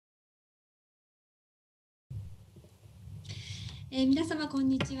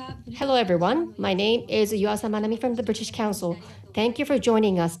Hello, everyone. My name is Yuasa Manami from the British Council. Thank you for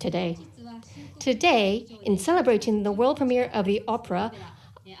joining us today. Today, in celebrating the world premiere of the opera,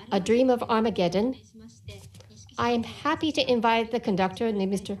 A Dream of Armageddon, I am happy to invite the conductor,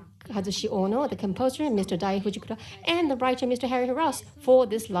 Mr. Kazushi Ono, the composer, Mr. Dai Fujikura, and the writer, Mr. Harry Ross, for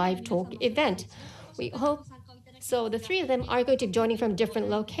this live talk event. We hope so. The three of them are going to be joining from different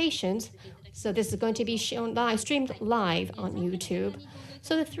locations. So this is going to be shown live, streamed live on YouTube.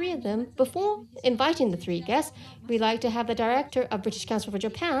 So the three of them, before inviting the three guests, we'd like to have the director of British Council for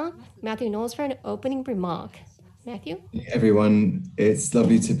Japan, Matthew Knowles, for an opening remark. Matthew? Hey everyone, it's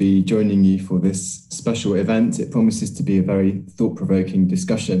lovely to be joining you for this special event. It promises to be a very thought-provoking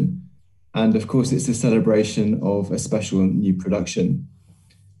discussion. And of course, it's a celebration of a special new production.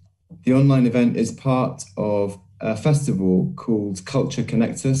 The online event is part of a festival called Culture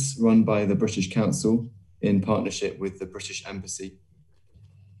Connects Us, run by the British Council in partnership with the British Embassy.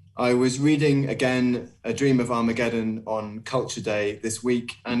 I was reading again A Dream of Armageddon on Culture Day this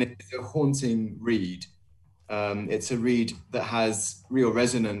week, and it's a haunting read. It's a read that has real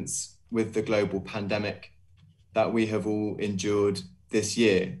resonance with the global pandemic that we have all endured this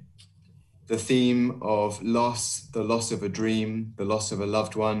year. The theme of loss, the loss of a dream, the loss of a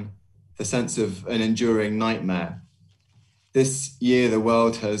loved one, the sense of an enduring nightmare. This year, the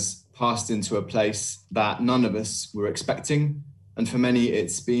world has passed into a place that none of us were expecting. And for many,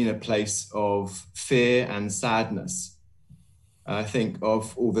 it's been a place of fear and sadness. I think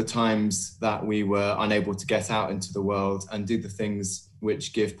of all the times that we were unable to get out into the world and do the things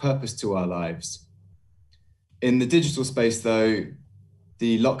which give purpose to our lives. In the digital space, though,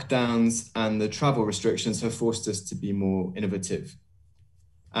 the lockdowns and the travel restrictions have forced us to be more innovative.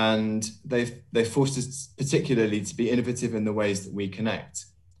 And they've forced us particularly to be innovative in the ways that we connect.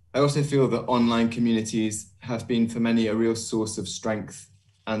 I also feel that online communities have been for many a real source of strength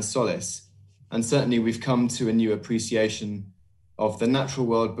and solace. And certainly we've come to a new appreciation of the natural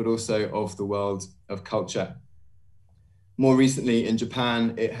world, but also of the world of culture. More recently in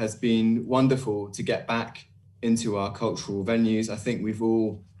Japan, it has been wonderful to get back into our cultural venues. I think we've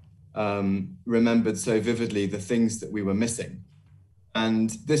all remembered so vividly the things that we were missing. And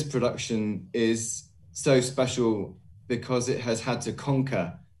this production is so special because it has had to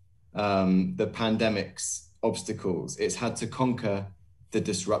conquer the pandemic's obstacles. It's had to conquer the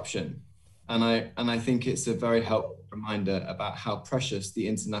disruption. And I think it's a very helpful reminder about how precious the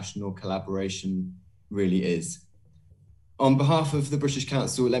international collaboration really is. On behalf of the British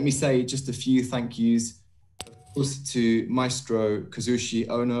Council, let me say just a few thank yous, of course, to Maestro Kazushi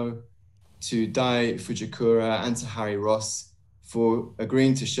Ono, to Dai Fujikura, and to Harry Ross for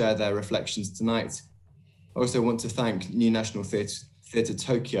agreeing to share their reflections tonight. I also want to thank New National Theatre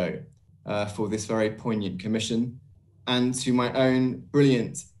Tokyo for this very poignant commission, and to my own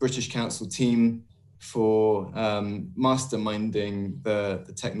brilliant British Council team for masterminding the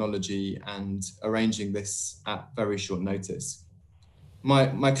technology and arranging this at very short notice.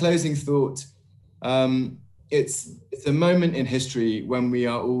 My closing thought, it's a moment in history when we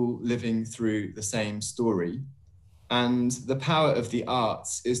are all living through the same story. And the power of the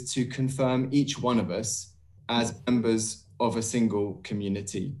arts is to confirm each one of us as members of a single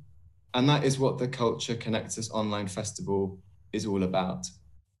community. And that is what the Culture Connects Us online festival is all about.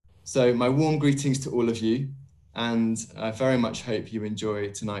 So my warm greetings to all of you, and I very much hope you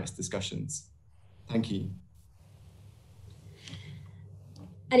enjoy tonight's discussions. Thank you.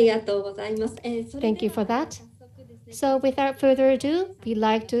 Thank you for that. So without further ado, we'd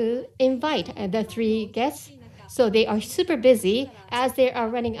like to invite the three guests. So they are super busy as they are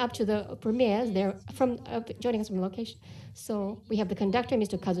running up to the premieres. They're from joining us from location. So we have the conductor,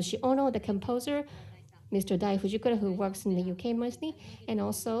 Mr. Kazushi Ono, the composer, Mr. Dai Fujikura, who works in the UK mostly, and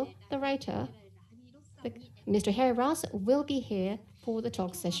also the writer, Mr. Harry Ross, will be here for the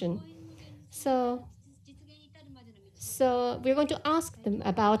talk session. So we're going to ask them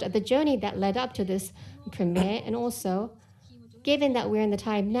about the journey that led up to this premiere, and also, given that we're in the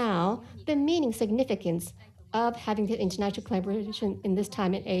time now, the meaning, significance of having the international collaboration in this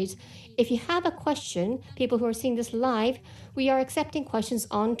time and age. If you have a question, people who are seeing this live, we are accepting questions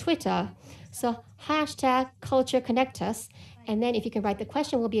on Twitter. So #CultureConnectUs, and then if you can write the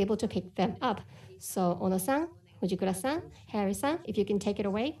question, we'll be able to pick them up. So Ono-san, Fujikura-san, Harry-san, if you can take it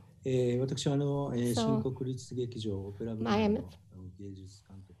away. I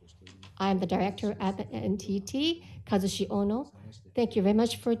am the director at the NNTT, Kazushi Ono. Thank you very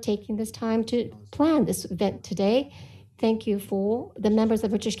much for taking this time to plan this event today. Thank you for the members of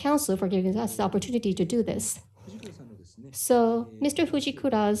the British Council for giving us the opportunity to do this. So Mr.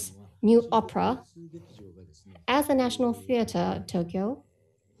 Fujikura's new opera as the National Theatre Tokyo.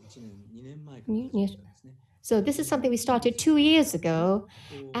 So this is something we started 2 years ago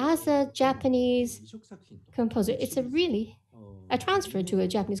as a Japanese composer. It's a transfer to a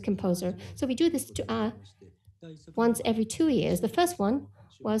Japanese composer. So we do this once every 2 years. The first one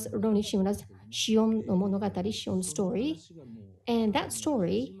was Roni Shimura's Shion no Monogatari, Shion story. And that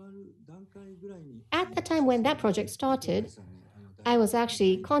story, at the time when that project started, I was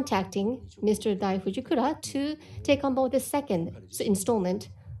actually contacting Mr. Dai Fujikura to take on board the second installment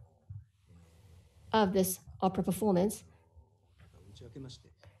of this opera performance.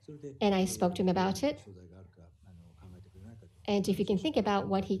 And I spoke to him about it. And if you can think about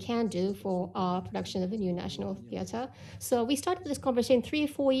what he can do for our production of the new National Theatre. So we started this conversation 3 or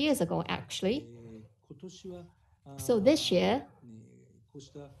 4 years ago, actually. So this year,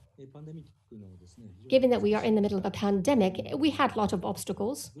 given that we are in the middle of a pandemic, we had a lot of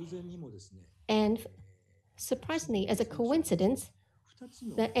obstacles. And surprisingly, as a coincidence,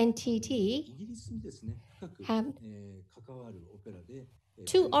 the NTT have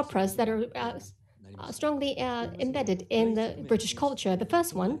two operas that are strongly embedded in the British culture. The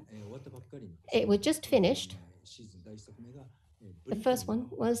first one, it was just finished. The first one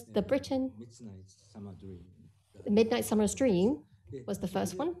was the Midnight Summer's Dream was the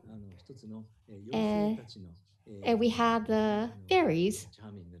first one. And we had the fairies,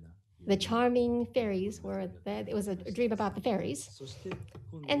 the charming fairies, it was a dream about the fairies.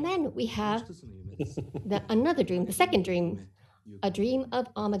 And then we have another dream, the second dream, A Dream of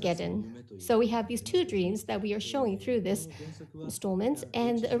Armageddon. So we have these two dreams that we are showing through this installment.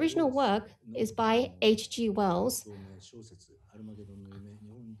 And the original work is by H.G. Wells.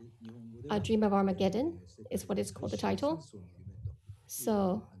 A Dream of Armageddon is what it's called, the title.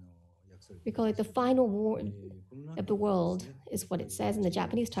 So we call it the final war of the world, is what it says in the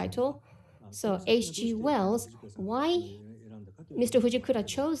Japanese title. So H.G. Wells, why Mr. Fujikura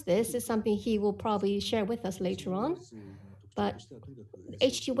chose this is something he will probably share with us later on. But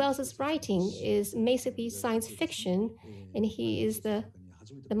H.G. Wells' writing is basically science fiction, and he is the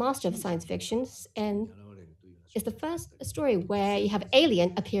master of science fiction. And it's the first story where you have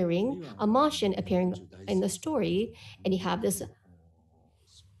alien appearing, a Martian appearing in the story, and you have this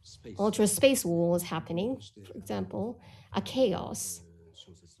ultra space wars happening, for example, a chaos.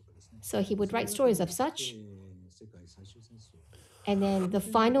 So he would write stories of such. And then the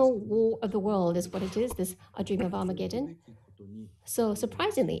final war of the world is what it is, this A Dream of Armageddon. So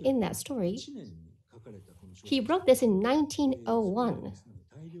surprisingly, in that story, he wrote this in 1901.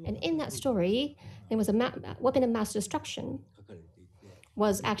 And in that story, there was a weapon of mass destruction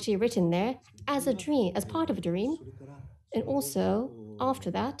was actually written there as a dream, as part of a dream. And also, after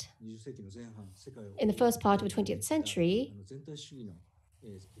that, in the first part of the 20th century,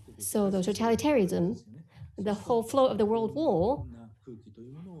 so the totalitarianism, the whole flow of the World War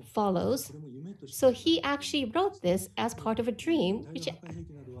follows. So he actually wrote this as part of a dream.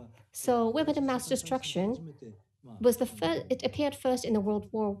 So weapon of mass destruction was the first, it appeared first in the World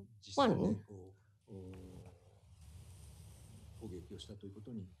War I.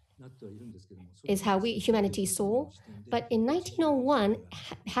 Is how humanity saw. But in 1901,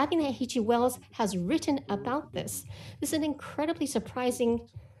 having H.G. Wells has written about this. This is an incredibly surprising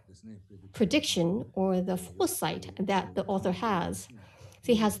prediction or the foresight that the author has.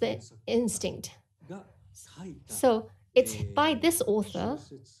 So he has the instinct. So it's by this author.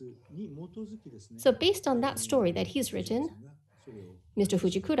 So based on that story that he's written, Mr.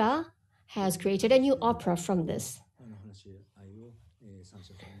 Fujikura has created a new opera from this.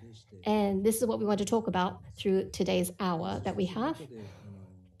 And this is what we want to talk about through today's hour that we have.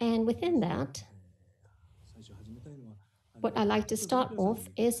 And within that, what I like to start off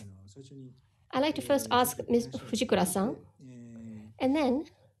is, I like to first ask Ms. Fujikura-san, and then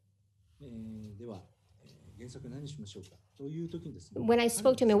when I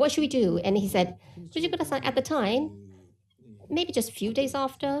spoke to him, what should we do? And he said, Fujikura-san, at the time, maybe just a few days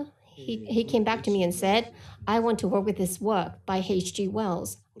after, he came back to me and said, I want to work with this work by H.G.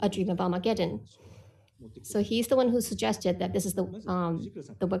 Wells, A Dream of Armageddon. So he's the one who suggested that this is the work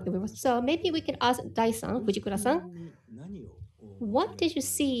that we want. So maybe we could ask Dai-san, Fujikura-san, what did you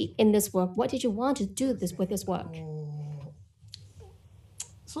see in this work? What did you want to do with this work?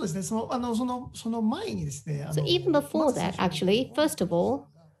 So even before that, actually, first of all,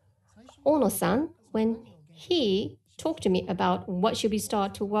 Ono-san, when he talked to me about what should we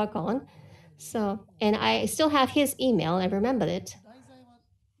start to work on, so, and I still have his email, I remember it.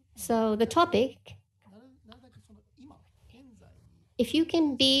 So the topic, if you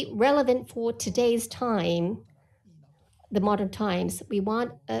can be relevant for today's time, the modern times. We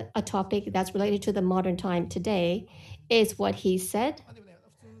want a topic that's related to the modern time today, is what he said.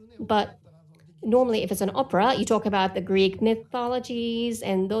 But normally, if it's an opera, you talk about the Greek mythologies,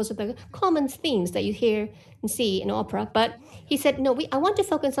 and those are the common themes that you hear and see in opera. But he said, no, I want to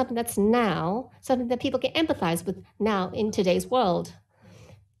focus on something that's now, something that people can empathize with now in today's world.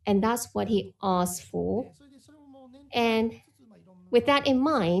 And that's what he asked for. And with that in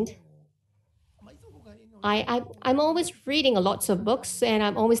mind, I'm always reading lots of books, and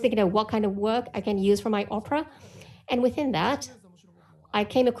I'm always thinking of what kind of work I can use for my opera. And within that, I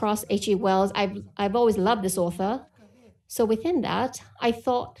came across H.G. Wells. I've always loved this author. So within that, I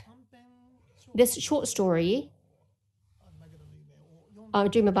thought this short story, A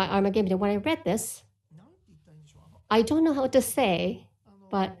Dream of Armageddon, when I read this, I don't know how to say,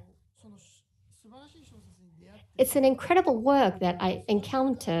 but it's an incredible work that I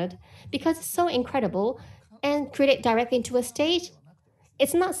encountered because it's so incredible and created directly into a stage.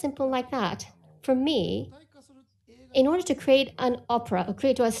 It's not simple like that. For me, in order to create an opera or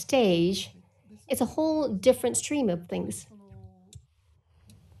create to a stage, it's a whole different stream of things.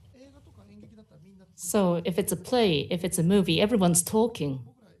 So if it's a play, if it's a movie, everyone's talking.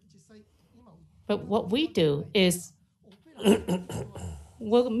 But what we do is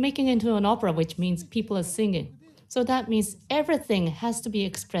we're making it into an opera, which means people are singing. So that means everything has to be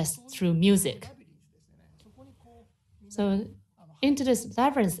expressed through music. So into this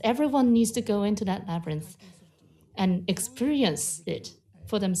labyrinth, everyone needs to go into that labyrinth and experience it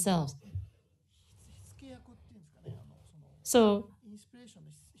for themselves. So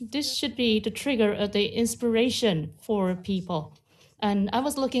this should be the trigger of the inspiration for people. And I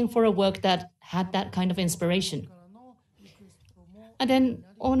was looking for a work that had that kind of inspiration. And then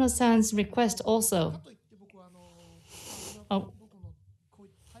Ono-san's request also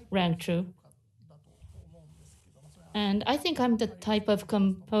rang true. And I think I'm the type of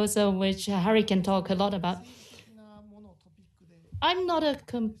composer which Harry can talk a lot about. I'm not a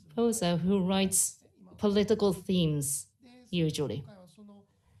composer who writes political themes, usually,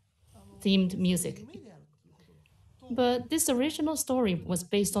 themed music. But this original story was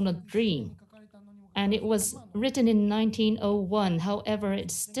based on a dream, and it was written in 1901. However, it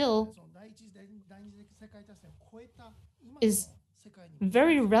still is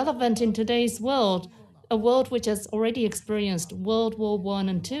very relevant in today's world, a world which has already experienced World War I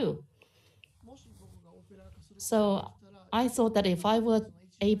and II. So I thought that if I were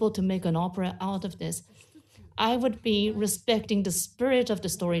able to make an opera out of this, I would be respecting the spirit of the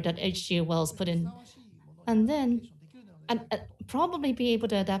story that H.G. Wells put in, and then probably be able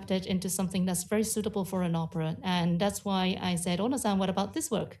to adapt it into something that's very suitable for an opera. And that's why I said, Ono-san, what about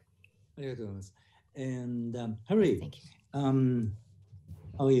this work? And Harry, Thank you.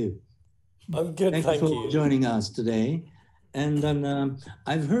 How are you? I'm good, thank you you. for joining us today. And then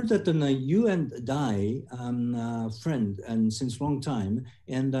I've heard that you and Dai, friend, and since long time,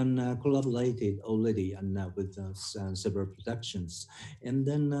 and then collaborated already and with several productions. And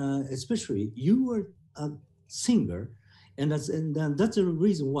then especially you were a singer, and that's the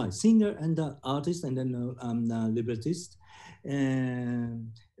reason why singer and artist and then librettist,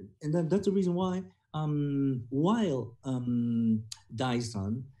 and then that's the reason why while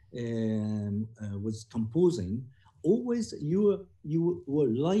Dai-san was composing, always you were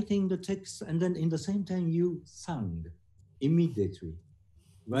writing the text, and then in the same time you sang immediately,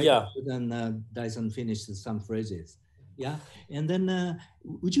 right? Yeah. So then Dai-san finished some phrases, yeah. And then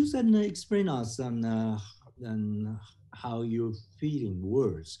would you then explain us then how you're feeling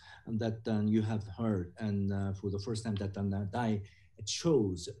words and that you have heard, and for the first time that Dai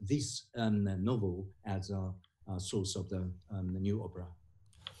chose this novel as a source of the new opera?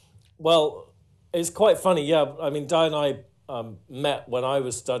 Well, it's quite funny, yeah. I mean, Dai and I met when I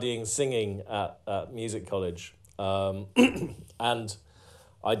was studying singing at music college, and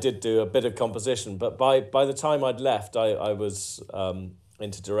I did do a bit of composition. But by the time I'd left, I was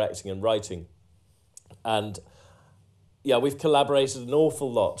into directing and writing, and yeah, we've collaborated an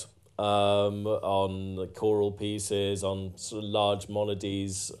awful lot on choral pieces, on sort of large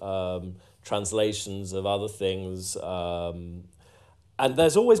monodies, translations of other things. And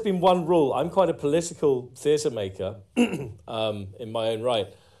there's always been one rule. I'm quite a political theatre maker in my own right,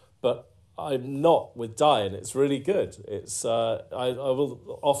 but I'm not with Dai, and it's really good. It's I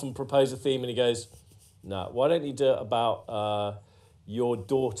will often propose a theme, and he goes, "No, why don't you do it about your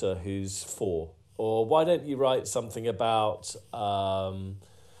daughter who's 4? Or why don't you write something about, I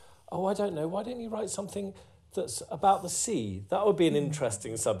don't know, why don't you write something that's about the sea? That would be an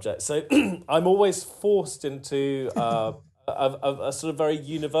interesting subject." So I'm always forced into a sort of very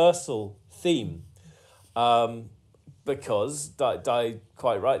universal theme. because Dai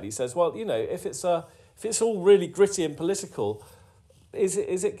quite rightly says, well, if it's all really gritty and political, is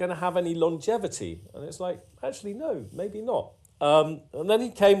it going to have any longevity? And it's like, actually, no, maybe not. And then he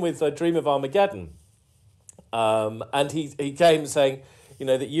came with A Dream of Armageddon. And he came saying,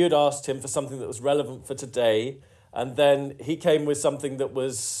 that you had asked him for something that was relevant for today. And then he came with something that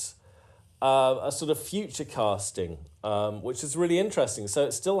was a sort of future casting, which is really interesting. So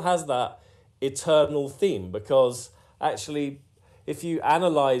it still has that eternal theme, because actually, if you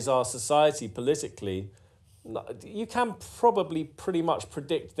analyze our society politically, you can probably pretty much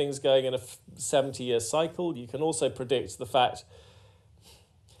predict things going in a 70-year cycle. You can also predict the fact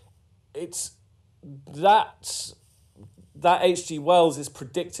it's that H.G. Wells is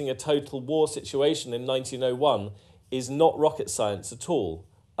predicting a total war situation in 1901 is not rocket science at all.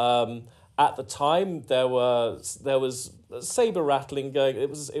 At the time, there was saber rattling going. It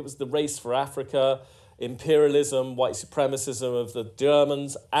was the race for Africa, imperialism, white supremacism of the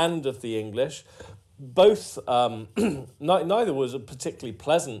Germans and of the English. Both neither was a particularly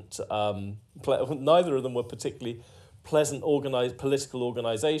pleasant. Neither of them were particularly pleasant political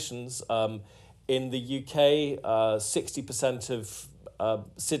organisations. In the UK, 60% of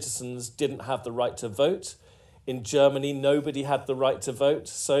citizens didn't have the right to vote. In Germany, nobody had the right to vote.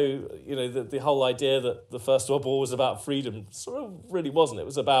 So, the whole idea that the First World War was about freedom sort of really wasn't. It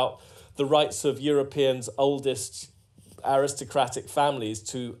was about the rights of Europeans' oldest aristocratic families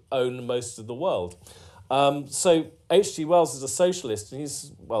to own most of the world. So H.G. Wells is a socialist, and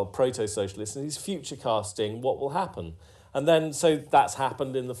he's, proto-socialist, and he's future casting what will happen. And then, so that's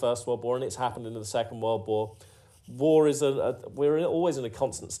happened in the First World War, and it's happened in the Second World War. War is we're always in a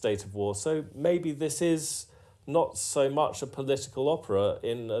constant state of war. So maybe this is not so much a political opera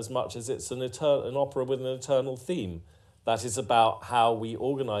in as much as it's an opera with an eternal theme that is about how we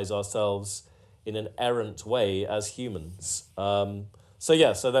organise ourselves in an errant way as humans.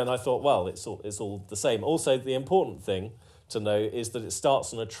 So then I thought, well, it's all the same. Also, the important thing to know is that it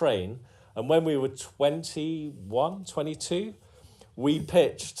starts on a train. And when we were 21, 22, we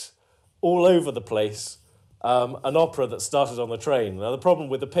pitched all over the place an opera that started on the train. Now, the problem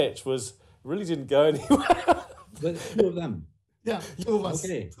with the pitch was it really didn't go anywhere. But two of them. Yeah, two of us.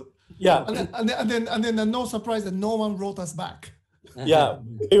 Okay. Yeah. And then no surprise that no one wrote us back. Yeah,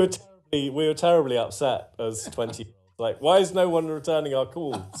 we were terribly upset as 20. Like, why is no one returning our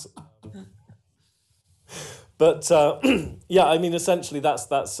calls? But essentially that's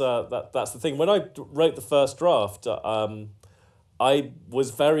the thing. When I wrote the first draft, I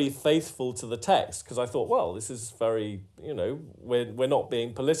was very faithful to the text because I thought, well, this is very, we're not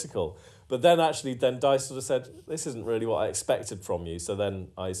being political. But then Dai sort of said, this isn't really what I expected from you. So then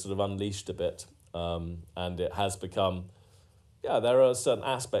I sort of unleashed a bit, and it has become, there are certain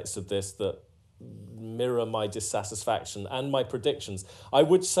aspects of this that mirror my dissatisfaction and my predictions. I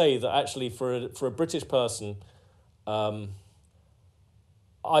would say that actually for a British person, I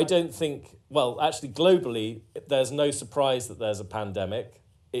don't think, globally, there's no surprise that there's a pandemic.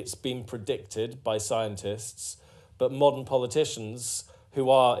 It's been predicted by scientists, but modern politicians who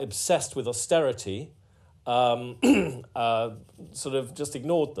are obsessed with austerity sort of just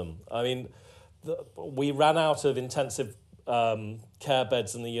ignored them. I mean, we ran out of intensive care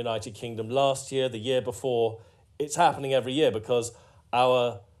beds in the United Kingdom last year, the year before. It's happening every year because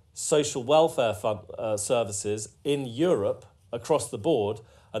our social welfare services in Europe across the board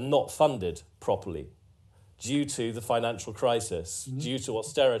are not funded properly due to the financial crisis, due to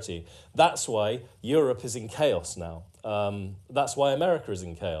austerity. That's why Europe is in chaos now. That's why America is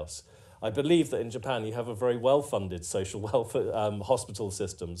in chaos. I believe that in Japan you have a very well-funded social welfare hospital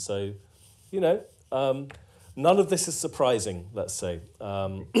system. So, none of this is surprising, let's say.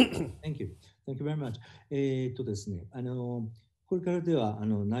 Thank you. Thank you very much. ですね、これからでは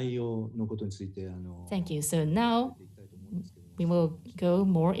内容のことについてThank you. So now we will go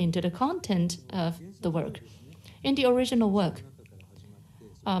more into the content of the work. In the original work,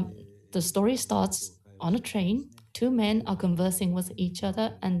 the story starts on a train. Two men are conversing with each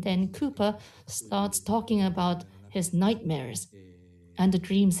other, and then Cooper starts talking about his nightmares and the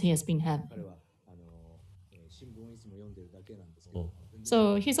dreams he has been having.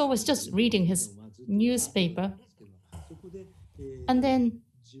 So he's always just reading his newspaper. And then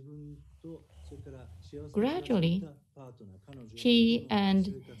gradually, he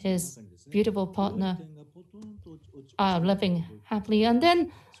and his beautiful partner are living happily. And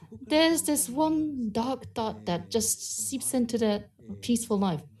then there's this one dark dot that just seeps into the peaceful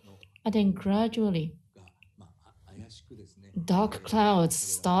life. And then gradually, dark clouds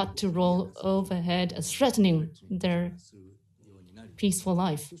start to roll overhead, threatening their peaceful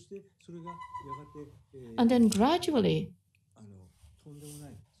life. And then gradually,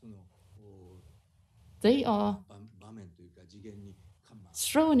 they are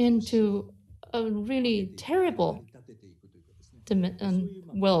thrown into a really terrible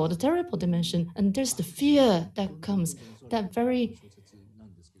world, a terrible dimension. And there's the fear that comes, that very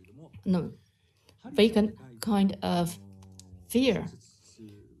vacant kind of fear.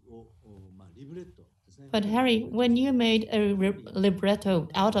 But Harry, when you made a libretto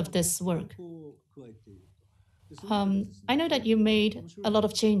out of this work, I know that you made a lot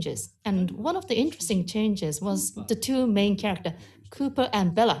of changes. And one of the interesting changes was the two main characters, Cooper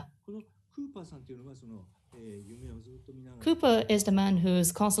and Bella. Cooper is the man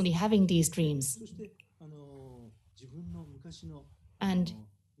who's constantly having these dreams. And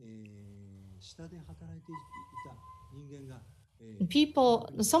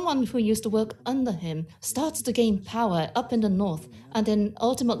someone who used to work under him starts to gain power up in the north and then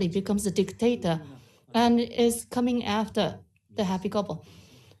ultimately becomes a dictator and is coming after the happy couple.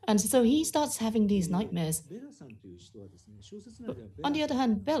 And so he starts having these nightmares. On the other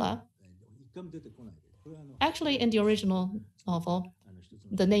hand, Bella, actually in the original novel,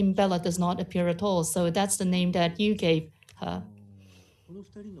 the name Bella does not appear at all, so that's the name that you gave her.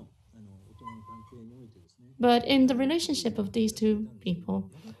 But in the relationship of these two people,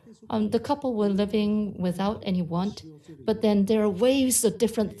 the couple were living without any want, but then there are waves of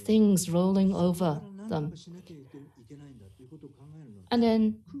different things rolling over them. And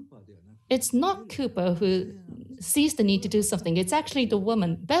then it's not Cooper who sees the need to do something. It's actually the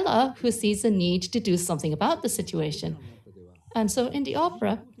woman, Bella, who sees the need to do something about the situation. And so in the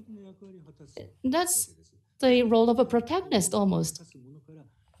opera, that's the role of a protagonist almost.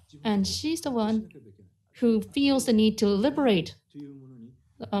 And she's the one who feels the need to liberate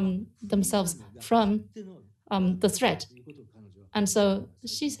themselves from the threat. And so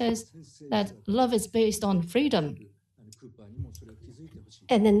she says that love is based on freedom.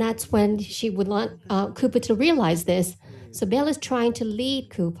 And then that's when she would want Cooper to realize this. So Bella's trying to lead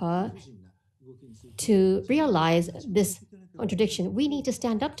Cooper to realize this contradiction. We need to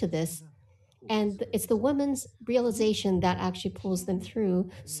stand up to this. And it's the woman's realization that actually pulls them through.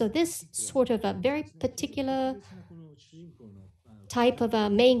 So this sort of a very particular type of a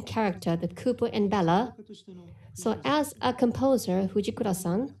main character, the Cooper and Bella. So as a composer,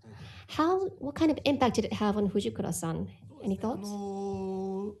 Fujikura-san, what kind of impact did it have on Fujikura-san? Any thoughts?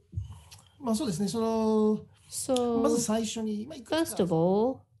 So, first of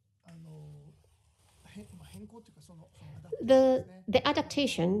all, the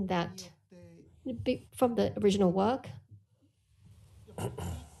adaptation that from the original work,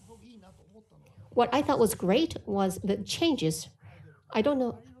 what I thought was great was the changes. I don't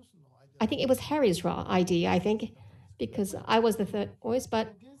know. I think it was Harry's idea, I think, because I was the third voice,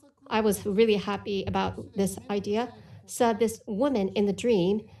 but I was really happy about this idea. So this woman in the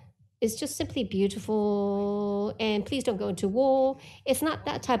dream is just simply beautiful, and please don't go into war. It's not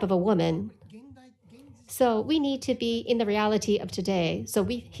that type of a woman. So we need to be in the reality of today. So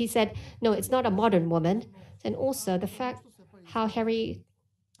he said, no, it's not a modern woman. And also the fact how Harry,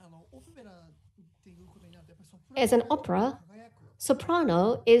 as an opera,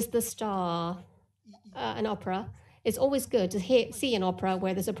 soprano is the star. An opera, it's always good to see an opera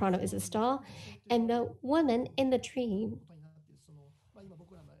where the soprano is a star. And the woman in the dream,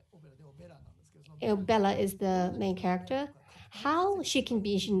 Bella is the main character. How she can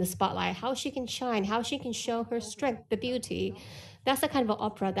be in the spotlight, how she can shine, how she can show her strength, the beauty. That's the kind of an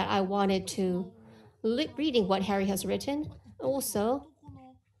opera that I wanted to reading what Harry has written. Also,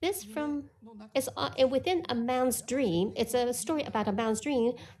 this is within a man's dream. It's a story about a man's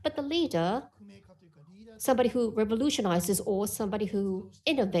dream, but the leader, somebody who revolutionizes or somebody who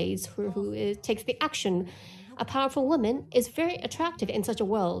innovates, who takes the action, a powerful woman is very attractive in such a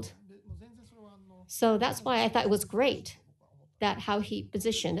world. So that's why I thought it was great that how he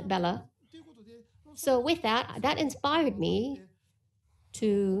positioned Bella. So with that inspired me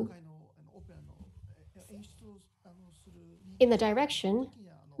to, in the direction,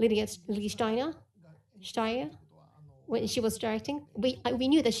 Lily Steiner, when she was directing, we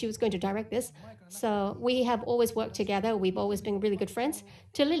knew that she was going to direct this. So we have always worked together. We've always been really good friends.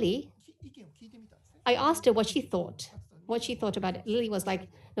 To Lily, I asked her what she thought about it. Lily was like,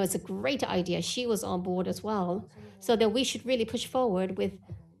 no, it's a great idea. She was on board as well. So that we should really push forward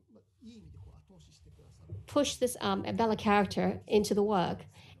push this Bella character into the work.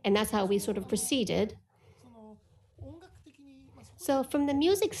 And that's how we sort of proceeded. So from the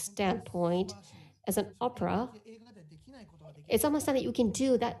music standpoint, as an opera, it's almost something you can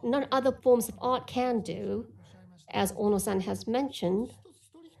do that none other forms of art can do. As Ono-san has mentioned,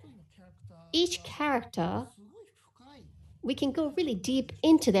 each character, we can go really deep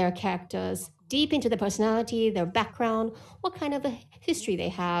into their characters, deep into their personality, their background, what kind of a history they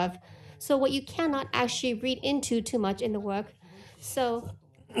have. So what you cannot actually read into too much in the work. So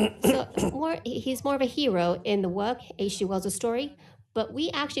he's more of a hero in the work, H.G. Wells' story, but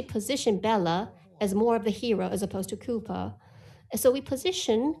we actually position Bella as more of the hero as opposed to Cooper. So we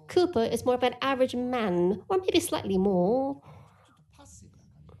position Cooper as more of an average man, or maybe slightly more,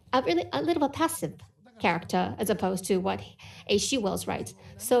 a little bit passive character as opposed to what H.G. Wells writes.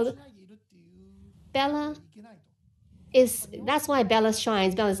 So Bella that's why Bella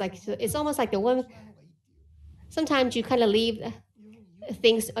shines. Bella's like, it's almost like the woman. Sometimes you kind of leave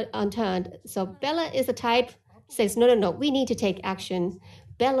things unturned. So Bella is the type says, no, we need to take action.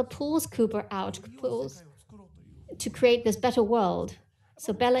 Bella pulls Cooper out, pulls to create this better world.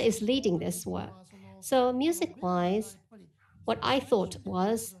 So Bella is leading this work. So music-wise, what I thought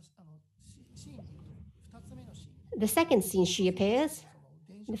was the second scene she appears.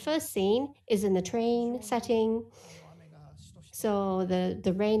 The first scene is in the train setting. So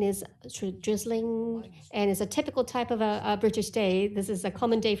the rain is drizzling, and it's a typical type of a British day. This is a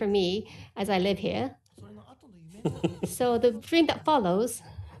common day for me as I live here. So the dream that follows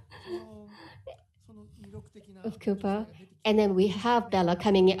of Cooper, and then we have Bella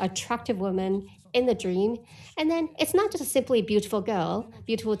coming in, attractive woman in the dream, and then it's not just a simply beautiful girl,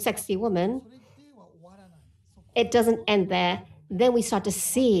 beautiful, sexy woman. It doesn't end there. Then we start to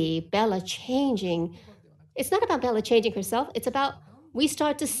see Bella changing. It's not about Bella changing herself. It's about we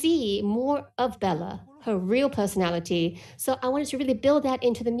start to see more of Bella, her real personality. So I wanted to really build that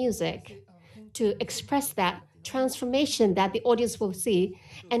into the music to express that transformation that the audience will see.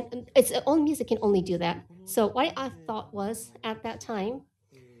 And its own music can only do that. So what I thought was, at that time,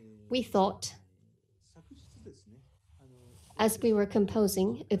 we thought, as we were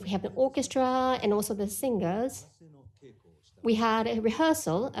composing, if we have an orchestra and also the singers, we had a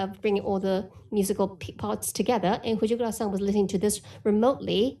rehearsal of bringing all the musical parts together, and Fujikura-san was listening to this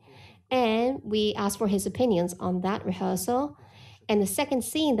remotely, and we asked for his opinions on that rehearsal. And the second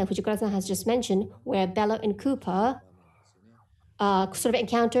scene that Fujikura-san has just mentioned, where Bella and Cooper sort of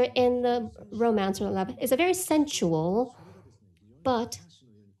encounter in the romance or love, is a very sensual, but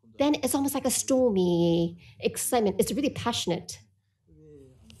then it's almost like a stormy excitement. It's really passionate.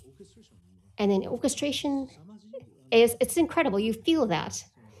 And then orchestration it's incredible. You feel that.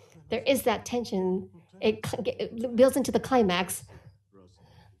 There is that tension. It builds into the climax.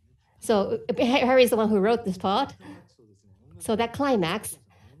 So Harry is the one who wrote this part. So that climax,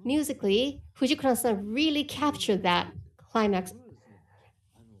 musically, Fujikura-san really captured that climax.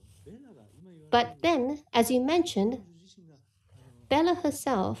 But then, as you mentioned, Bella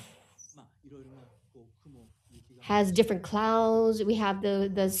herself has different clouds. We have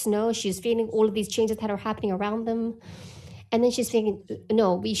the snow. She's feeling all of these changes that are happening around them. And then she's thinking,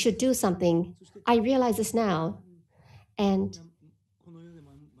 no, we should do something. I realize this now. And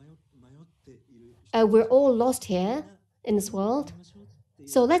we're all lost here in this world.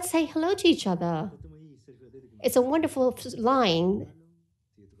 So let's say hello to each other. It's a wonderful line.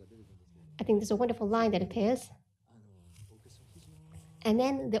 I think there's a wonderful line that appears. And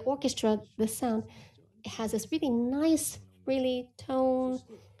then the orchestra, the sound, has this really nice, really tone,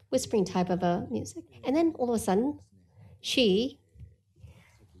 whispering type of a music. And then all of a sudden,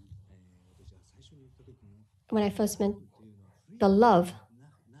 when I first meant the love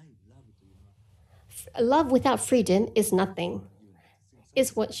without freedom is nothing,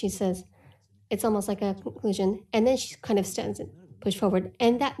 is what she says. It's almost like a conclusion. And then she kind of stands and push forward.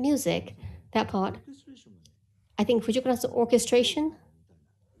 And that music, that part, I think Fujikura's orchestration,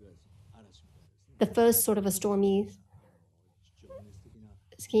 the first sort of a stormy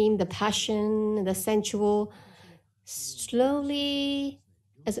scheme, the passion, the sensual, slowly,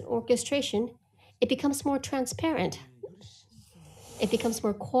 as an orchestration, it becomes more transparent. It becomes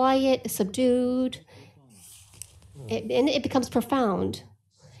more quiet, subdued, and it becomes profound.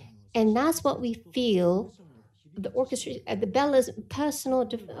 And that's what we feel, the orchestra, the Bella's personal,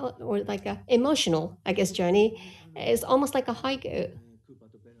 or like a emotional, I guess, journey is almost like a haiku.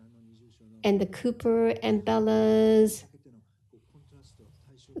 And the Cooper and Bella's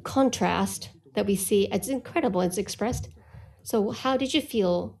contrast that we see, it's incredible, it's expressed. So how did you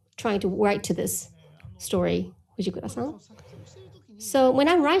feel trying to write to this story, Fujikura-san? So when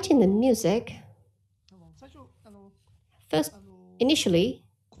I'm writing the music, first, initially,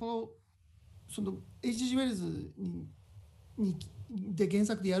 before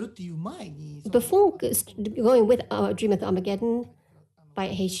going with A Dream of Armageddon by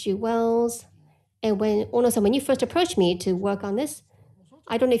H.G. Wells, and when Ono-san, when you first approached me to work on this,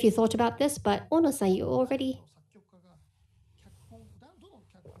 I don't know if you thought about this, but Ono-san, you already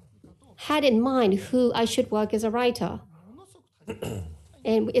had in mind who I should work as a writer.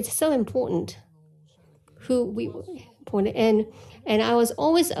 And it's so important who we pointed. And I was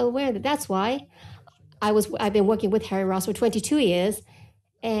always aware that that's why I've been working with Harry Ross for 22 years.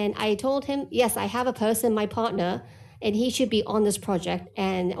 And I told him, yes, I have a person, my partner, and he should be on this project.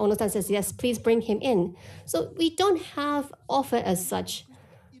 And Ono-san says, yes, please bring him in. So we don't have offer as such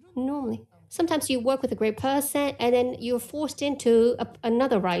normally. Sometimes you work with a great person and then you're forced into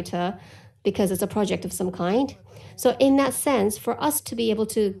another writer because it's a project of some kind. So in that sense, for us to be able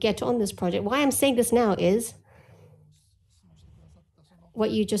to get on this project, why I'm saying this now is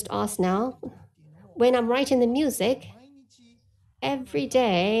what you just asked now. When I'm writing the music, every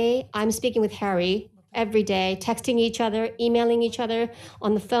day I'm speaking with Harry, every day, texting each other, emailing each other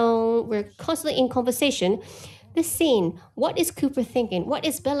on the phone. We're constantly in conversation. This scene, what is Cooper thinking? What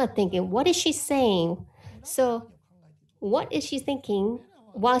is Bella thinking? What is she saying? So what is she thinking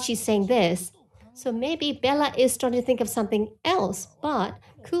while she's saying this? So maybe Bella is starting to think of something else, but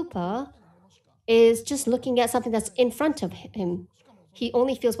Cooper is just looking at something that's in front of him. He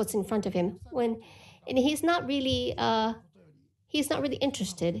only feels what's in front of him and he's not really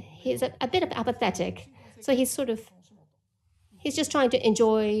interested. He's a bit of apathetic. So he's just trying to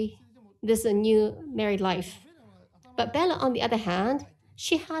enjoy this new married life. But Bella, on the other hand,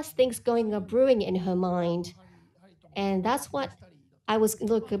 she has things brewing in her mind. And that's what I was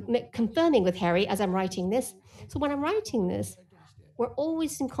confirming with Harry as I'm writing this. So when I'm writing this, we're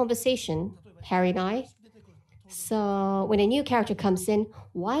always in conversation, Harry and I. So when a new character comes in,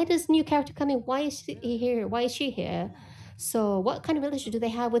 why does new character come in? Why is he here? Why is she here? So what kind of relationship do they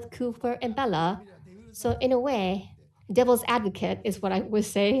have with Cooper and Bella? So in a way, devil's advocate is what I would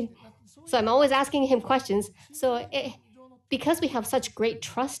say. So I'm always asking him questions. So because we have such great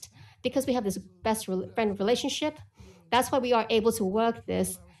trust, because we have this best friend relationship, that's why we are able to work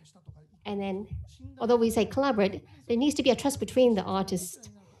this. And then, although we say collaborate, there needs to be a trust between the artist.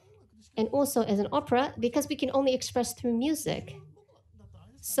 And also as an opera, because we can only express through music.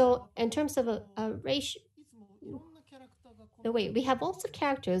 So in terms of a ratio, we have also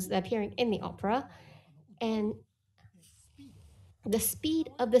characters appearing in the opera, and the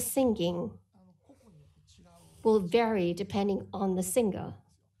speed of the singing will vary depending on the singer.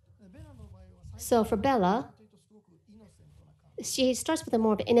 So for Bella, she starts with a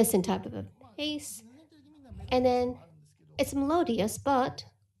more of an innocent type of a pace, and then it's melodious, but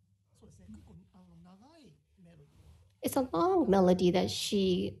it's a long melody that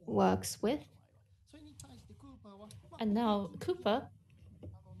she works with. And now Cooper,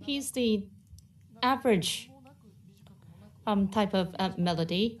 he's the average type of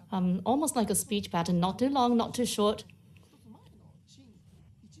melody, almost like a speech pattern, not too long, not too short.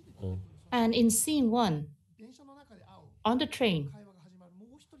 And in scene 1, on the train,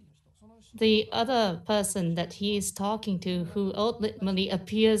 the other person that he is talking to, who ultimately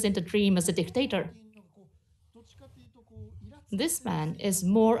appears in the dream as a dictator, this man is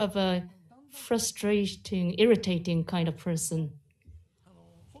more of a frustrating, irritating kind of person.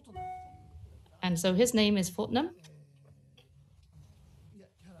 And so his name is Fortnum.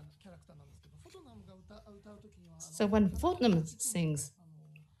 So when Fortnum sings,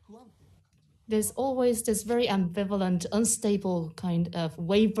 there's always this very ambivalent, unstable kind of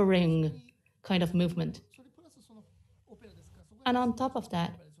wavering kind of movement. And on top of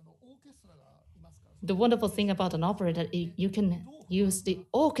that, the wonderful thing about an opera that you can use the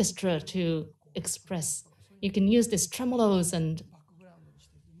orchestra to express. You can use these tremolos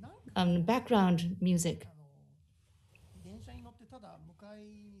and background music.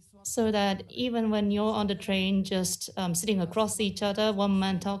 So that even when you're on the train just sitting across each other, one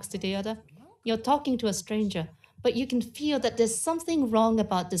man talks to the other, you're talking to a stranger, but you can feel that there's something wrong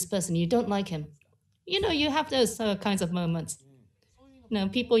about this person. You don't like him. You have those kinds of moments.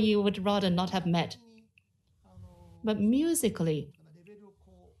 People you would rather not have met. But musically,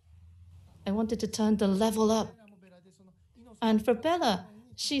 I wanted to turn the level up. And for Bella,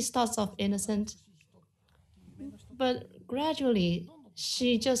 she starts off innocent, but gradually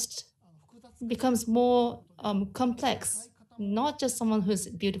she just becomes more complex, not just someone who's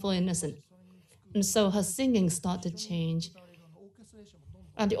beautiful and innocent. And so her singing starts to change.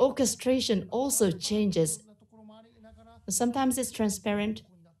 And the orchestration also changes. Sometimes it's transparent,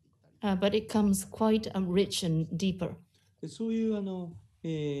 but it comes quite rich and deeper. そういう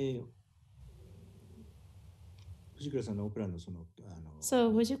藤倉さんのオペラの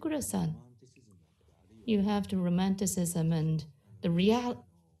So Fujikura-san, you have the romanticism and the reality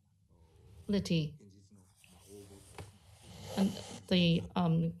and the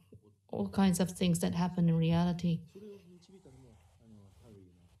all kinds of things that happen in reality.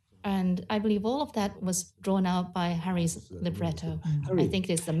 And I believe all of that was drawn out by Harry's libretto. Harry, I think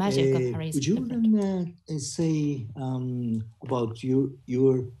it's the magic of Harry's would you libretto. say about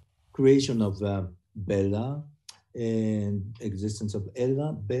your creation of Bella and existence of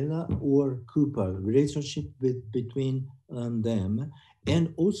Bella or Cooper, relationship between them,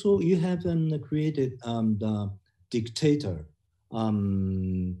 and also you have created the dictator.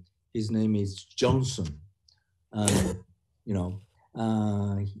 His name is Johnson. You know,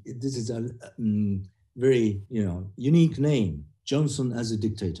 this is a very unique name, Johnson as a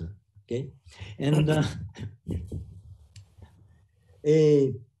dictator. Okay, and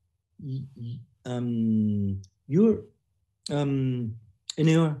your in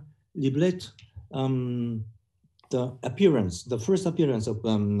your libretto, the first appearance of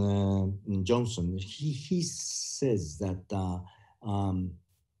Johnson, he says that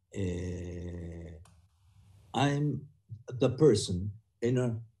I'm the person in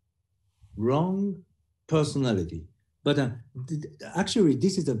a wrong personality. But actually,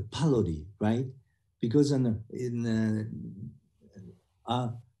 this is a parody, right? Because in a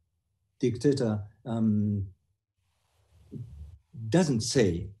dictator doesn't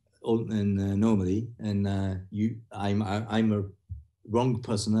say normally, and I'm a wrong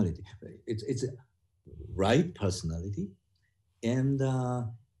personality. It's a right personality, and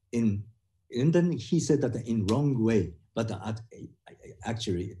then he said that in wrong way, but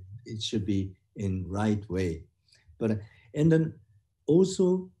actually it should be in right way. But and then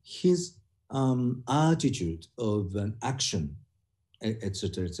also his attitude of an action,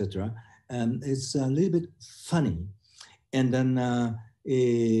 etc., etc. It's a little bit funny. And then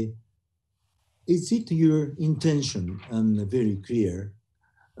is it your intention, very clear,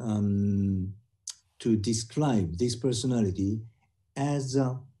 to describe this personality as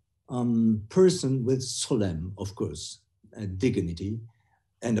a person with solemn, of course, dignity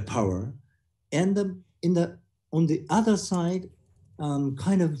and power, and on the other side,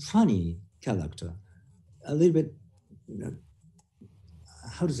 kind of funny character, a little bit,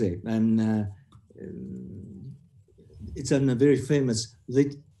 how to say, and it's a very famous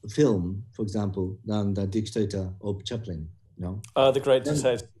lit film, for example, The Dictator of Chaplin. The Great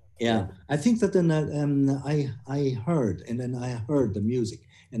Dictator. Yeah, I think that then I heard, and then I heard the music,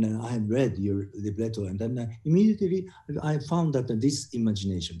 and then I read your libretto, and then immediately I found that this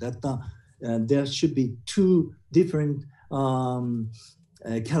imagination, that there should be two different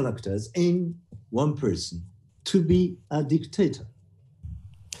characters in one person to be a dictator.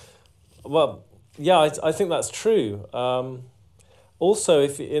 Well, yeah, I think that's true. Also,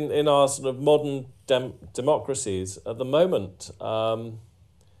 if in our sort of modern democracies at the moment,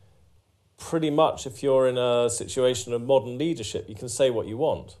 pretty much if you're in a situation of modern leadership, you can say what you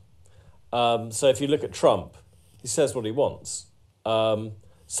want. So if you look at Trump, he says what he wants.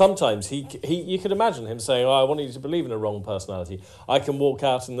 Sometimes you could imagine him saying, I want you to believe in a wrong personality. I can walk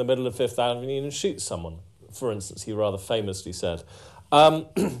out in the middle of Fifth Avenue and shoot someone, for instance, he rather famously said.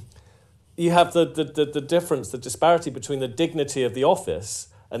 You have the difference, the disparity between the dignity of the office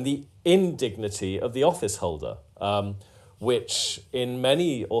and the indignity of the office holder, which in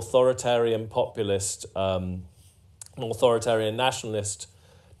many authoritarian populist, authoritarian nationalist,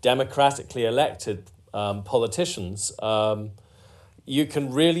 democratically elected politicians, you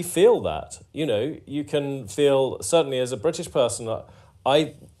can really feel that. You can feel, certainly as a British person,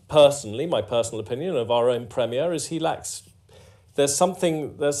 my personal opinion of our own Premier is he lacks. There's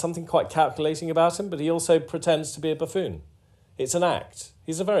something quite calculating about him, but he also pretends to be a buffoon. It's an act.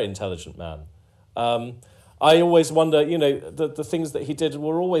 He's a very intelligent man. I always wonder, the things that he did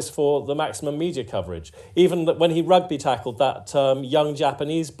were always for the maximum media coverage. Even when he rugby tackled that young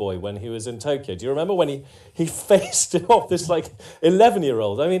Japanese boy when he was in Tokyo. Do you remember when he faced him off, this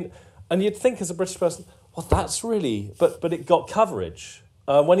 11-year-old? I mean, and you'd think as a British person, well, that's really, but it got coverage.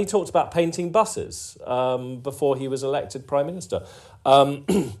 When he talked about painting buses before he was elected Prime Minister,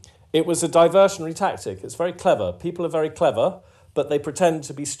 it was a diversionary tactic. It's very clever. People are very clever, but they pretend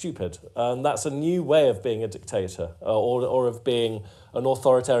to be stupid. And that's a new way of being a dictator or of being an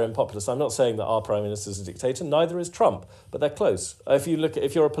authoritarian populist. I'm not saying that our Prime Minister is a dictator, neither is Trump, but they're close. If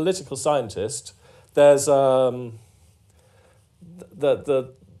you're a political scientist, there's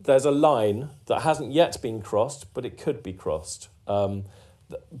there's a line that hasn't yet been crossed, but it could be crossed.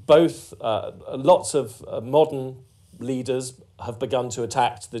 Lots of modern leaders have begun to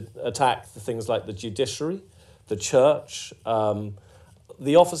attack the things like the judiciary, the church,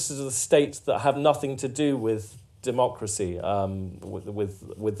 the offices of the state that have nothing to do with democracy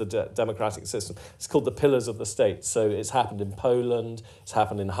with the democratic system. It's called the Pillars of the State. So it's happened in Poland, it's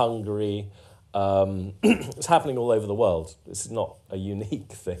happened in Hungary, it's happening all over the world. This is not a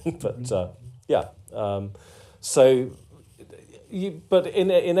unique thing, but but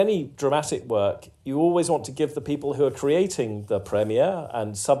in any dramatic work, you always want to give the people who are creating the premiere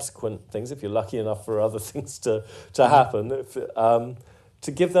and subsequent things, if you're lucky enough for other things to happen,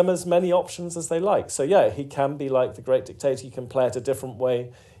 to give them as many options as they like. So yeah, he can be like the great dictator. You can play it a different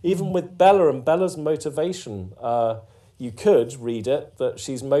way. Even with Bella and Bella's motivation, you could read it that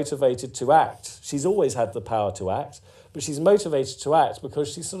she's motivated to act. She's always had the power to act, but she's motivated to act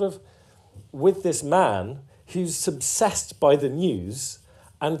because she's sort of with this man who's obsessed by the news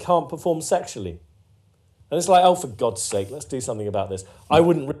and can't perform sexually. And it's like, oh, for God's sake, let's do something about this. I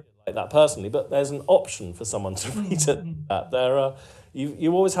wouldn't read it like that personally, but there's an option for someone to read it like that.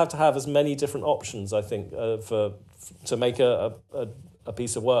 You always have to have as many different options, I think, to make a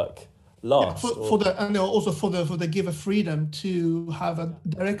piece of work last. And also for the giver freedom to have a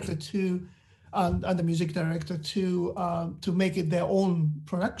director and the music director to make it their own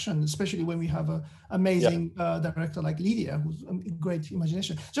production, especially when we have an amazing director like Lydia, who's a great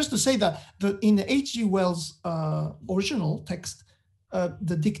imagination. Just to say that in the H.G. Wells original text,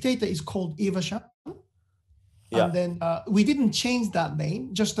 the dictator is called Evesham. And then we didn't change that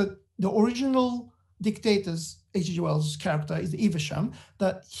name, just the original dictator's H.G. Wells' character is Evesham,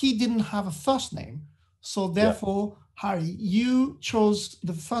 that he didn't have a first name. So therefore, Harry, you chose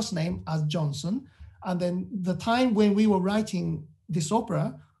the first name as Johnson. And then the time when we were writing this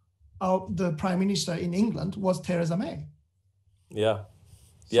opera, the Prime Minister in England was Theresa May. Yeah.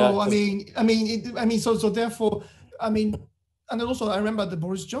 So so therefore, and then also I remember that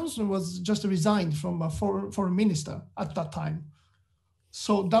Boris Johnson was just resigned from a foreign minister at that time.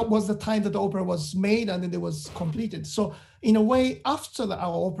 So that was the time that the opera was made and then it was completed. So in a way, after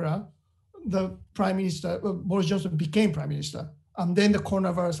our opera, the Prime Minister, Boris Johnson became Prime Minister, and then the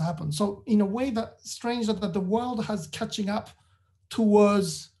coronavirus happened. So in a way, that's strange that the world has catching up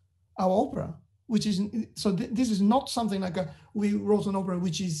towards our opera, which is, this is not something like we wrote an opera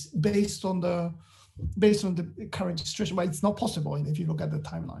which is based on the current situation, but it's not possible if you look at the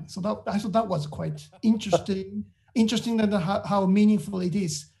timeline. So I thought that was quite interesting that how meaningful it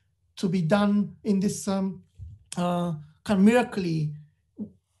is to be done in this kind of miraculously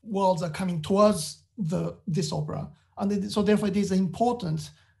worlds are coming towards this opera, and so therefore it is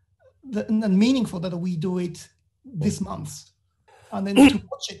important and meaningful that we do it this month, and then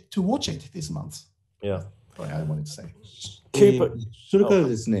to watch it this month. Yeah. Sorry, I wanted to say. それから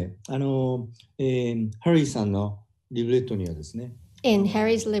ですね、ハリーさんのリブレットにはですね。In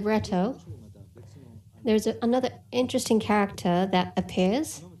Harry's libretto, there's another interesting character that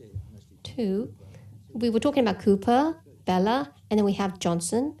appears too. We were talking about Cooper, Bella, and then we have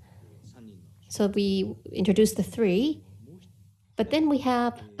Johnson. So we introduced the three, but then we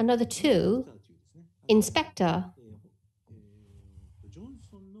have another two, Inspector.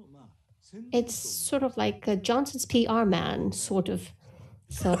 It's sort of like Johnson's PR man, sort of.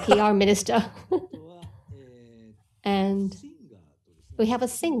 So PR minister. And we have a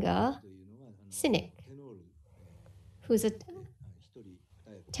singer, Cynic, who's a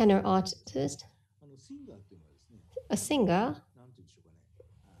tenor artist. A singer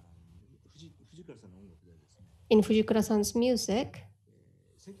in Fujikura-san's music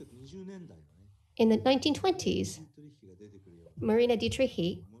in the 1920s. Marina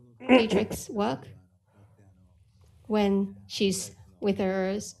Dietrich's work, when she's with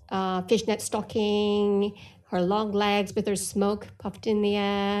her fishnet stocking, her long legs with her smoke puffed in the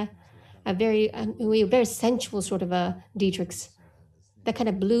air, a very sensual sort of a Dietrich's, that kind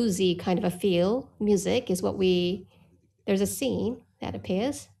of bluesy kind of a feel music is what there's a scene that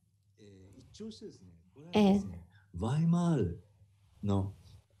appears. And Weimarの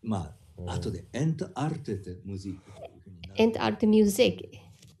後でEntartete Musik. Entartete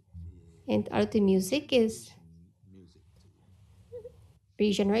Musik is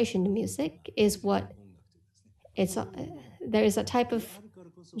regeneration music is what it's there is a type of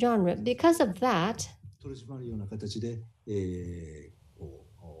genre. Because of that,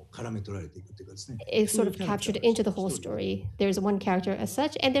 it's sort of captured into the whole story. There's one character as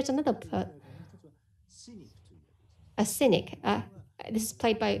such, and there's another a cynic. This is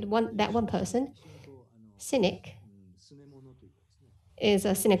played by one person. Cynic is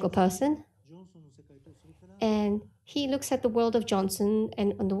a cynical person, and he looks at the world of Johnson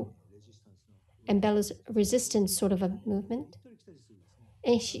and Bella's resistance sort of a movement.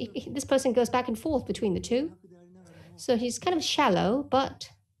 And this person goes back and forth between the two. So he's kind of shallow, but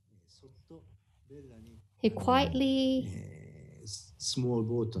he quietly small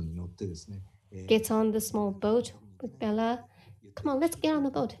boat に乗ってですね。gets on the small boat with Bella. Come on, let's get on the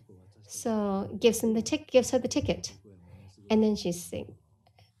boat. So gives her the ticket, and then she sings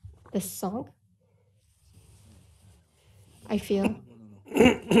the song. I feel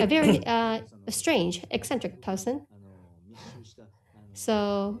a very strange, eccentric person.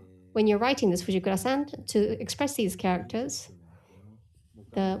 So when you're writing this, Fujikura-san, to express these characters,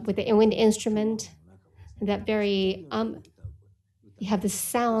 with the wind instrument, that very you have the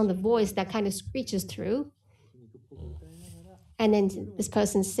sound, the voice that kind of screeches through, and then this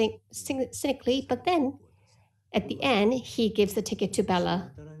person sings cynically, but then at the end he gives the ticket to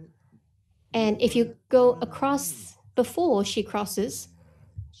Bella. And if you go across before she crosses,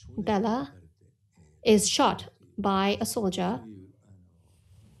 Bella is shot by a soldier.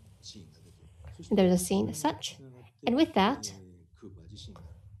 There's a scene as such. And with that,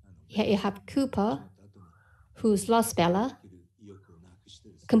 you have Cooper, who's lost Bella,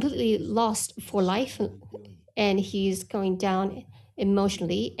 completely lost for life, and he's going down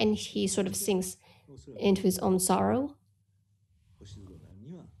emotionally, and he sort of sinks into his own sorrow.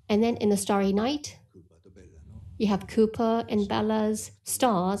 And then in the starry night, you have Cooper and Bella's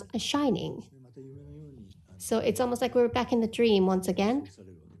stars are shining. So it's almost like we're back in the dream once again.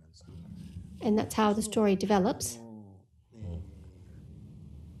 And that's how the story develops.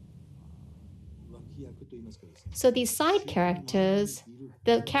 So these side characters,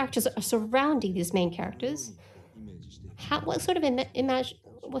 the characters are surrounding these main characters. What sort of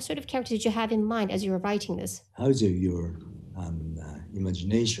characters did you have in mind as you were writing this? How is your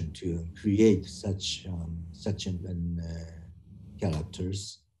imagination to create such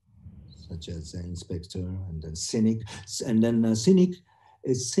characters, such as Inspector and then Cynic, and then Cynic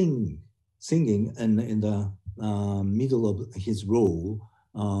is singing, and in the middle of his role,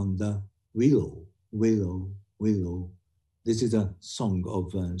 the Willow. This is a song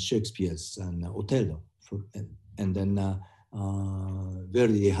of Shakespeare's Othello, and then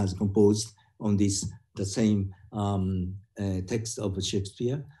Verdi has composed on the same text of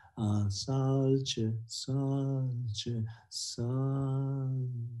Shakespeare. Salce,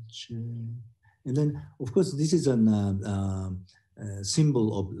 and then of course this is a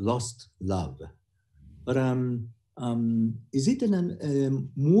symbol of lost love, but is it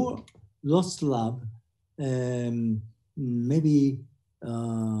more lost love? Maybe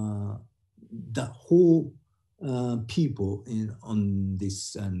the whole people on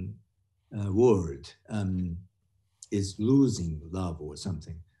this world is losing love or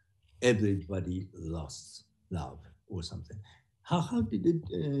something. Everybody lost love or something. How did it?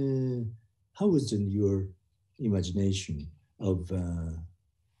 How was in your imagination of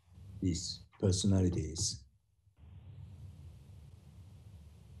these personalities?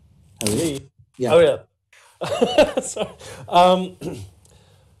 Me? Yeah. Oh yeah. Sorry.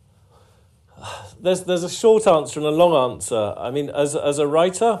 There's a short answer and a long answer. I mean, as a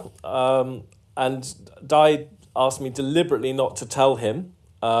writer, and Dai asked me deliberately not to tell him,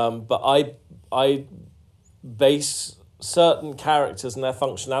 but I base certain characters and their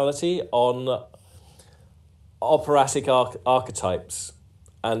functionality on operatic archetypes.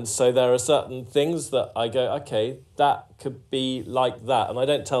 And so there are certain things that I go, okay, that could be like that. And I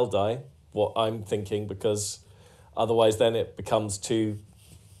don't tell Dai what I'm thinking, because otherwise then it becomes too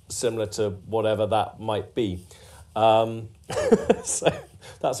similar to whatever that might be. So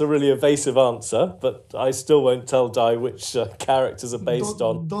that's a really evasive answer, but I still won't tell Dai which characters are based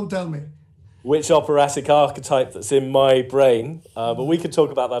on. Don't tell me. Which operatic archetype that's in my brain. But we could talk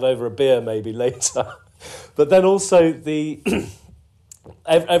about that over a beer maybe later. But then also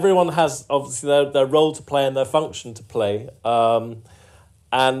everyone has obviously their role to play and their function to play.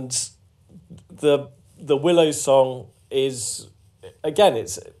 And the Willow song is, again,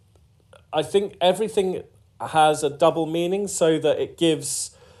 I think everything has a double meaning, so that it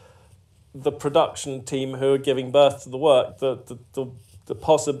gives the production team who are giving birth to the work the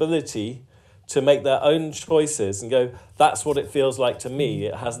possibility to make their own choices and go, that's what it feels like to me.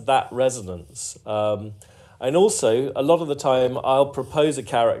 It has that resonance. And also, a lot of the time, I'll propose a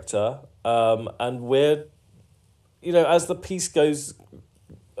character, and we're, as the piece goes,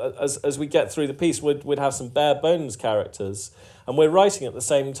 as we get through the piece, we'd have some bare bones characters, and we're writing at the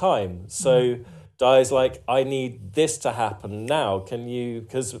same time. So Dai's like, I need this to happen now. Can you,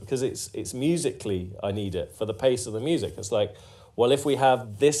 because it's musically, I need it for the pace of the music. It's like, well, if we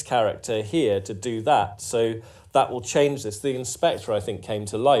have this character here to do that, so that will change this. The Inspector, I think, came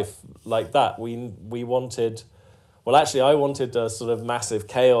to life like that. We wanted, well, actually, I wanted a sort of massive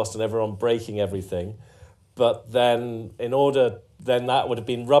chaos and everyone breaking everything. But then then that would have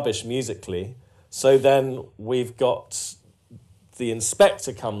been rubbish musically. So then we've got the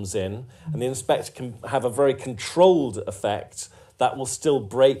inspector comes in, and the inspector can have a very controlled effect that will still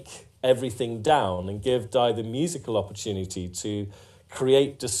break everything down and give Dai the musical opportunity to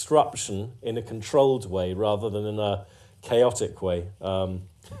create disruption in a controlled way rather than in a chaotic way. And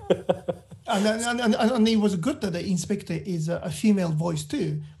it was good that the inspector is a female voice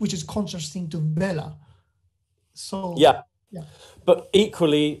too, which is contrasting to Bella. So yeah. yeah. But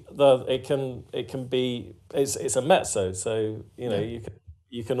equally, it can be it's a mezzo, so you know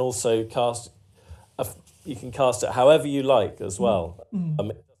you can also cast you can cast it however you like as well.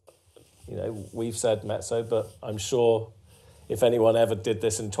 You know, we've said mezzo, but I'm sure if anyone ever did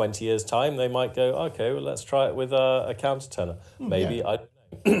this in 20 years' time, they might go, okay, well, let's try it with a countertenor. Maybe Yeah. I don't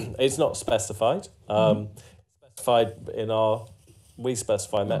know. It's not specified. Specified in we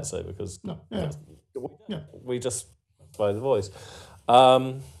specify mezzo because we just by the voice.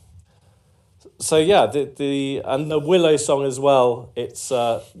 So yeah, the Willow song as well. It's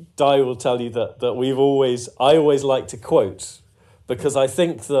Dai will tell you that I always like to quote, because I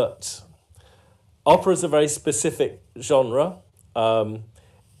think that opera is a very specific genre.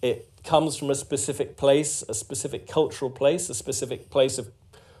 It comes from a specific place, a specific cultural place, a specific place of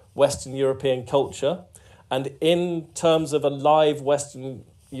Western European culture, and in terms of a live Western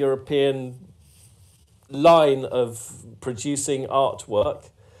European line of producing artwork,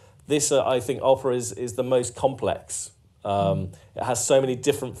 this I think opera is the most complex. It has so many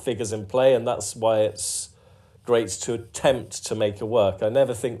different figures in play, and that's why it's great to attempt to make a work. I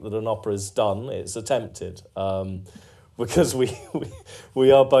never think that an opera is done; it's attempted, because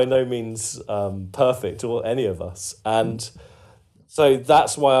we are by no means perfect, or any of us, and so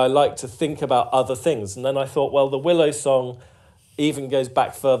that's why I like to think about other things. And then I thought, well, the Willow song even goes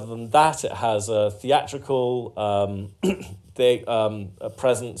back further than that. It has a theatrical a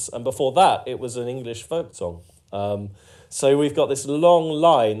presence, and before that, it was an English folk song. So we've got this long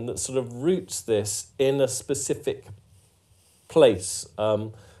line that sort of roots this in a specific place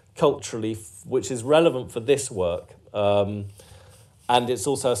culturally, which is relevant for this work. And it's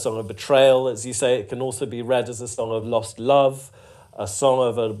also a song of betrayal, as you say. It can also be read as a song of lost love, a song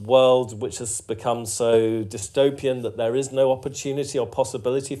of a world which has become so dystopian that there is no opportunity or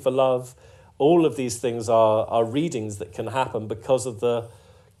possibility for love. All of these things are readings that can happen because of the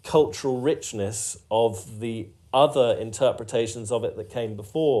cultural richness of the other interpretations of it that came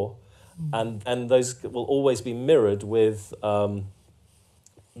before, and those will always be mirrored with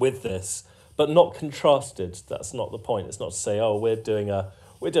this, but not contrasted. That's not the point. It's not to say, oh, we're doing a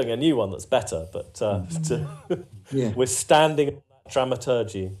new one that's better, but we're standing on that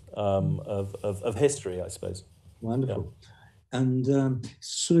dramaturgy of history, I suppose. Wonderful. And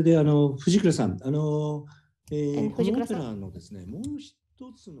それで藤倉さん、このオペラのですね、もう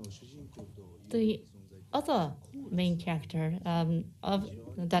一つの主人公と The other main character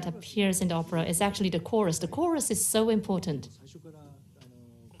that appears in the opera is actually the chorus. The chorus is so important.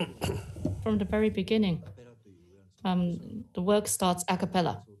 From the very beginning, the work starts a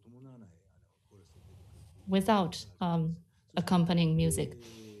cappella, without accompanying music,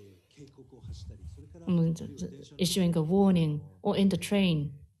 issuing a warning, or in the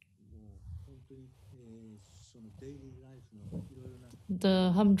train.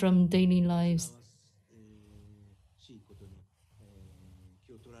 The humdrum daily lives.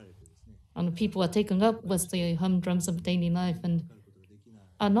 And people are taken up with the humdrums of daily life and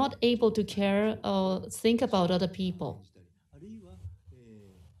are not able to care or think about other people.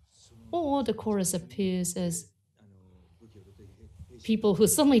 Or the chorus appears as people who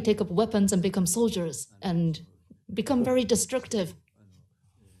suddenly take up weapons and become soldiers and become very destructive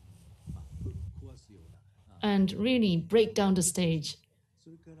and really break down the stage.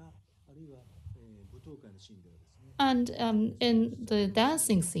 And in the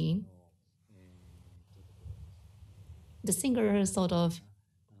dancing scene, the singer sort of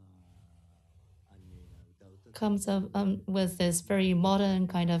comes up with this very modern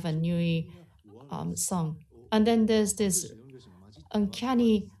kind of a new song. And then there's this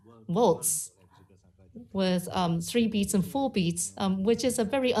uncanny waltz with 3 beats and 4 beats, which is a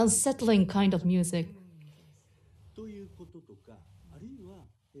very unsettling kind of music.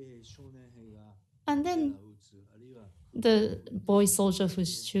 And then the boy soldier who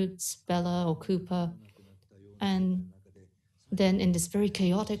shoots Bella or Cooper, and then in this very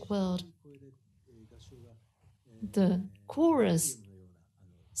chaotic world, the chorus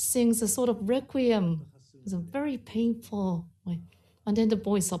sings a sort of requiem. It's a very painful way. And then the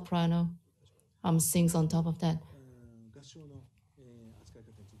boy soprano sings on top of that.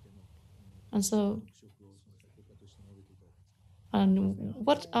 And so And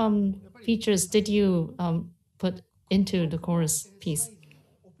what features did you put into the chorus piece?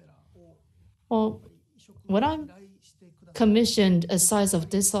 Well, when I commissioned a size of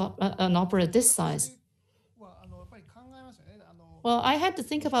this an opera this size, well, I had to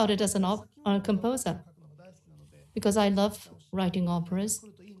think about it as a composer because I love writing operas.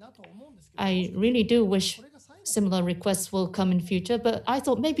 I really do wish similar requests will come in future, but I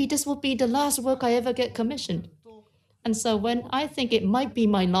thought maybe this will be the last work I ever get commissioned. And so when I think it might be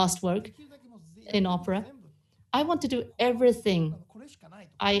my last work in opera, I want to do everything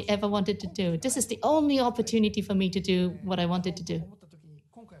I ever wanted to do. This is the only opportunity for me to do what I wanted to do.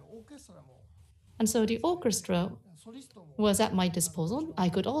 And so the orchestra was at my disposal. I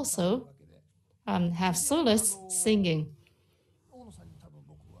could also have soloists singing.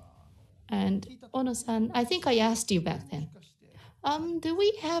 And Ono-san, I think I asked you back then, do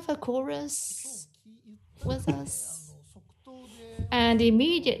we have a chorus with us? And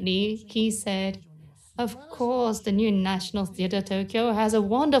immediately he said, of course, the new National Theatre Tokyo has a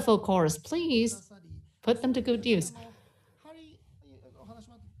wonderful chorus. Please put them to good use.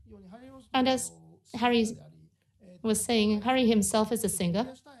 And as Harry was saying, Harry himself is a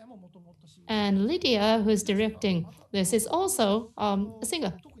singer. And Lydia, who is directing this, is also a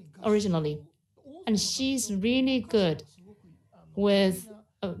singer originally. And she's really good with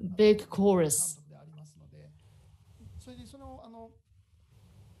a big chorus.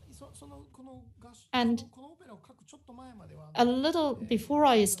 And a little before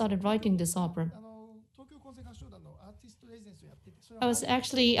I started writing this opera, I was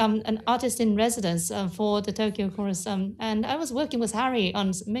actually an artist in residence for the Tokyo Chorus, and I was working with Harry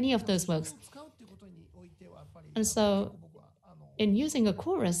on many of those works. And so in using a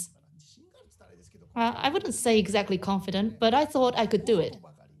chorus, I wouldn't say exactly confident, but I thought I could do it.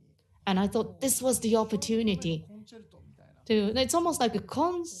 And I thought this was the opportunity to, it's almost like a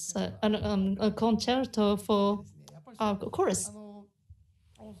concert, a concerto for chorus.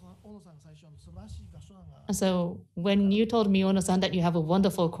 And so when you told me, Ono-san, that you have a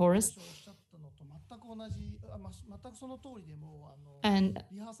wonderful chorus, and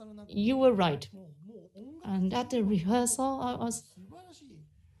you were right. And at the rehearsal, I was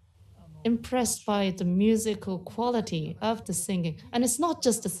impressed by the musical quality of the singing. And it's not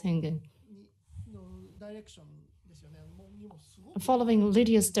just the singing. Following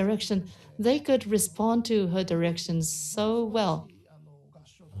Lydia's direction, they could respond to her directions so well.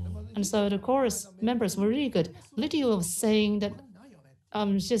 And so the chorus members were really good. Lydia was saying that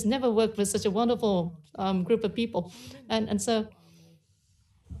she's never worked with such a wonderful group of people. And so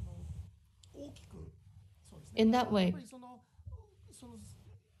in that way,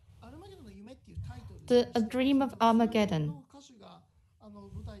 A Dream of Armageddon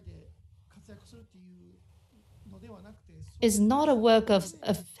is not a work of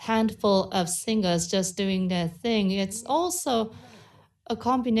a handful of singers just doing their thing. It's also a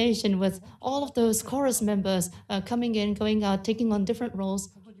combination with all of those chorus members coming in, going out, taking on different roles,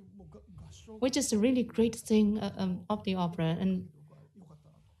 which is a really great thing of the opera. And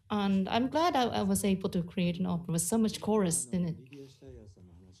I'm glad I was able to create an opera with so much chorus in it.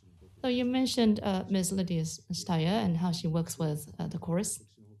 So you mentioned Ms. Lydia Steyer and how she works with the chorus.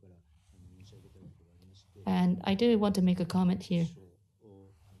 And I do want to make a comment here.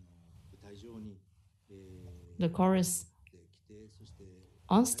 The chorus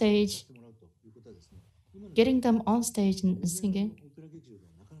on stage, getting them on stage and singing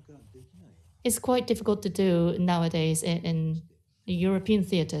is quite difficult to do nowadays in European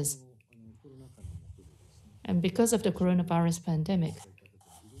theaters. And because of the coronavirus pandemic,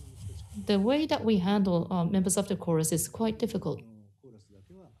 the way that we handle members of the chorus is quite difficult.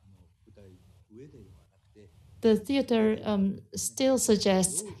 The theater still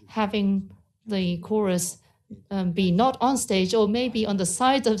suggests having the chorus be not on stage, or maybe on the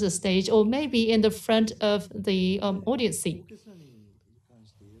side of the stage, or maybe in the front of the audience seat.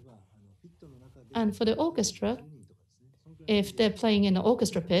 And for the orchestra, if they're playing in an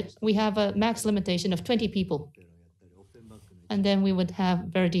orchestra pit, we have a max limitation of 20 people. And then we would have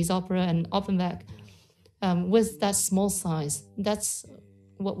Verdi's opera and Offenbach with that small size. That's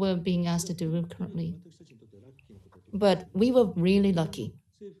what we're being asked to do currently. But we were really lucky,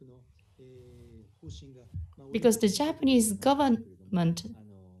 because the Japanese government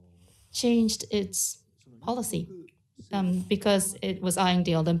changed its policy because it was eyeing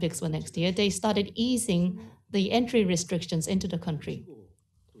the Olympics for next year. They started easing the entry restrictions into the country.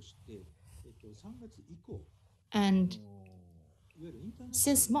 And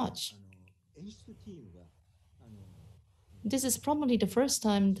since March, this is probably the first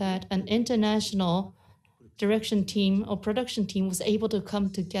time that an international direction team or production team was able to come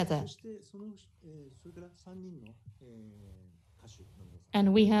together.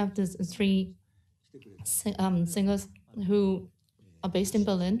 And we have these three singers who are based in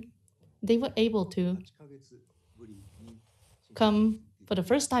Berlin. They were able to come for the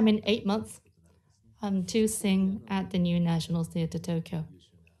first time in 8 months to sing at the new National Theatre Tokyo.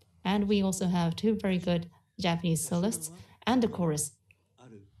 And we also have two very good Japanese solists and the chorus.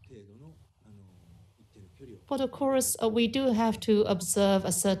 For the chorus, we do have to observe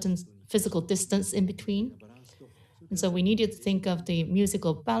a certain physical distance in between. And so we needed to think of the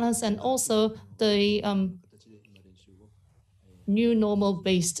musical balance and also the new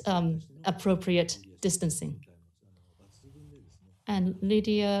normal-based appropriate distancing. And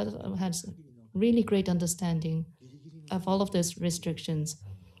Lydia has really great understanding of all of those restrictions.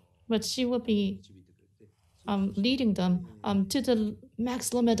 But she will be leading them to the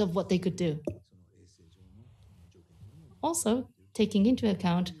max limit of what they could do. Also, taking into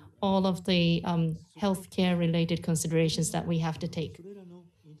account all of the healthcare-related considerations that we have to take.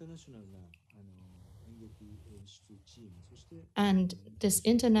 And this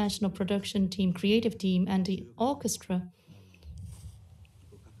international production team, creative team, and the orchestra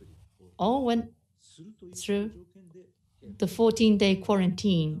all went through the 14-day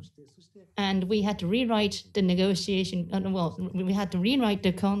quarantine. And we had to rewrite the negotiation, we had to rewrite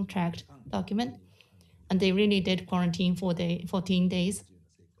the contract document. And they really did quarantine for 14 days.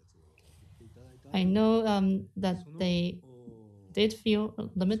 I know that they did feel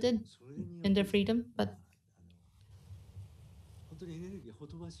limited in their freedom, but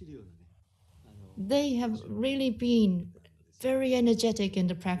they have really been very energetic in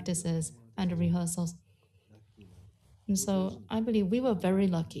the practices and the rehearsals. And so I believe we were very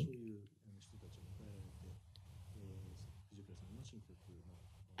lucky.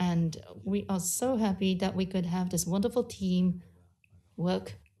 And we are so happy that we could have this wonderful team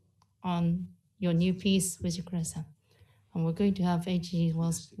work on your new piece, Fujikura-san. And we're going to have H.G.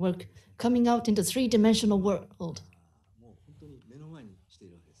 Wells' work coming out in the three-dimensional world.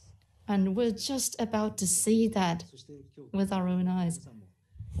 And we're just about to see that with our own eyes.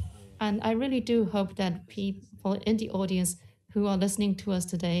 And I really do hope that people in the audience who are listening to us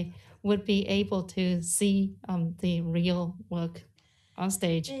today would be able to see the real work on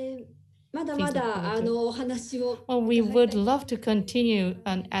stage. Well, we would love to continue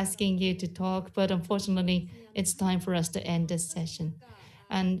on asking you to talk, but unfortunately, it's time for us to end this session.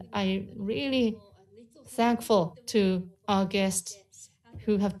 And I'm really thankful to our guests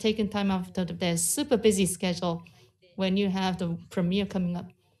who have taken time out of their super busy schedule when you have the premiere coming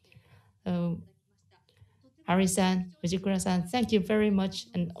up. Hari-san, Fujikura-san, thank you very much,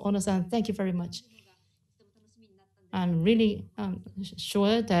 and Ono-san, thank you very much. I'm really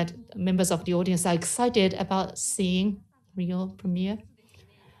sure that members of the audience are excited about seeing real premiere.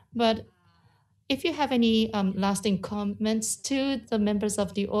 But if you have any lasting comments to the members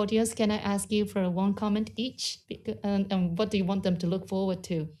of the audience, can I ask you for one comment each? And what do you want them to look forward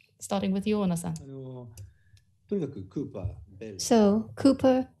to? Starting with you, Ono-san. So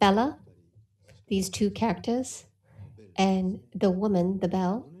Cooper, Bella, these two characters, and the woman,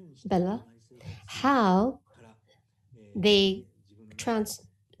 Bella, how they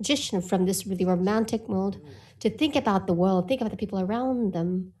transition from this really romantic mode to think about the world, think about the people around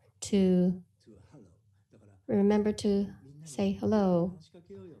them, to remember to say hello,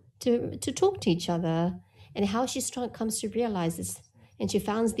 to talk to each other, and how she comes to realize this. And she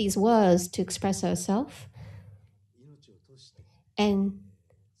finds these words to express herself, and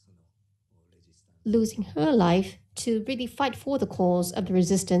losing her life to really fight for the cause of the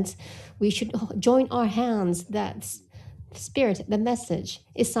resistance. We should join our hands. That spirit, the message,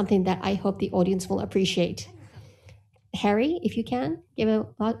 is something that I hope the audience will appreciate. Harry, if you can, give a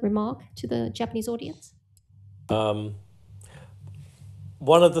remark to the Japanese audience. One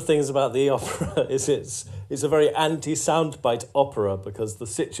of the things about the opera is it's a very anti-soundbite opera, because the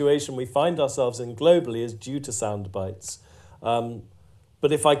situation we find ourselves in globally is due to soundbites.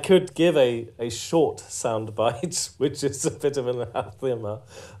 But if I could give a short soundbite, which is a bit of an anathema,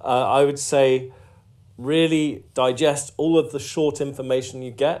 I would say really digest all of the short information you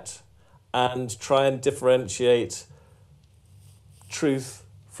get and try and differentiate truth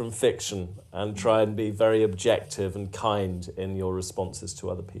from fiction and try and be very objective and kind in your responses to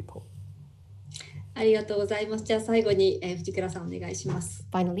other people. ありがとうございます。じゃあ最後に藤倉さんお願いします。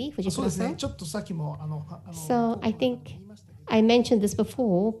 Finally, そうですね。 Fujikura-san. ちょっとさっきもSo I think I mentioned this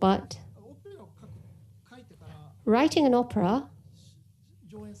before, but writing an opera,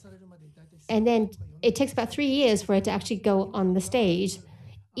 and then it takes about 3 years for it to actually go on the stage.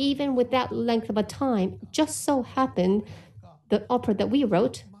 even with that length of a time, just so happened the opera that we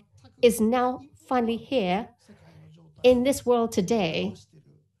wrote is now finally here in this world today.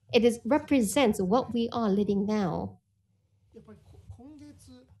 It represents what we are living now.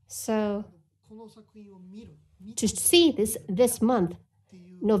 So to see this month,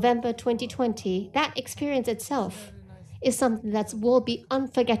 November 2020, that experience itself is something that will be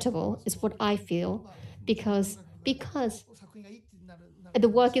unforgettable, is what I feel, because the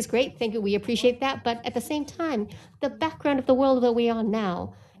work is great. Thank you. We appreciate that. But at the same time, the background of the world that we are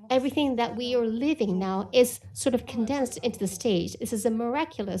now, everything that we are living now is sort of condensed into the stage. This is a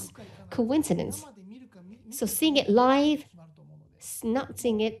miraculous coincidence. So seeing it live, not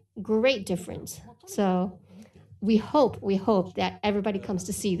seeing it, great difference. So we hope that everybody comes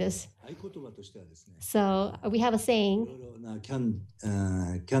to see this. So we have a saying.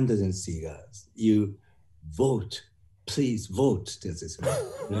 Candidacy, you vote. Please vote. Just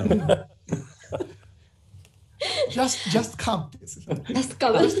come. Just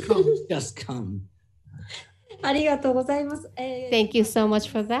come. ありがとうございます。Thank you so much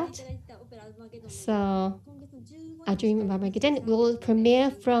for that. So, A Dream of Armageddon will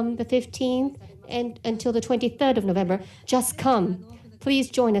premiere from the 15th and until the 23rd of November. Just come. Please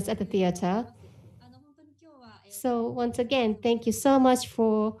join us at the theater. So once again, thank you so much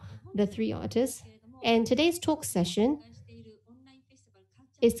for the three artists. And today's talk session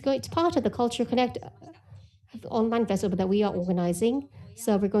is part of the Culture Connect online festival that we are organizing.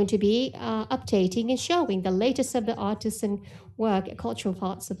 So we're going to be updating and showing the latest of the artists and work at cultural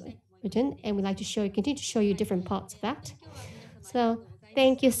parts of Britain. And we'd like to continue to show you different parts of that. So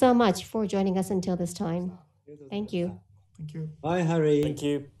thank you so much for joining us until this time. Thank you. Thank you. Bye, Harry. Thank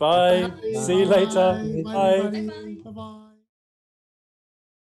you. Bye. See you later. Bye. Bye. Bye.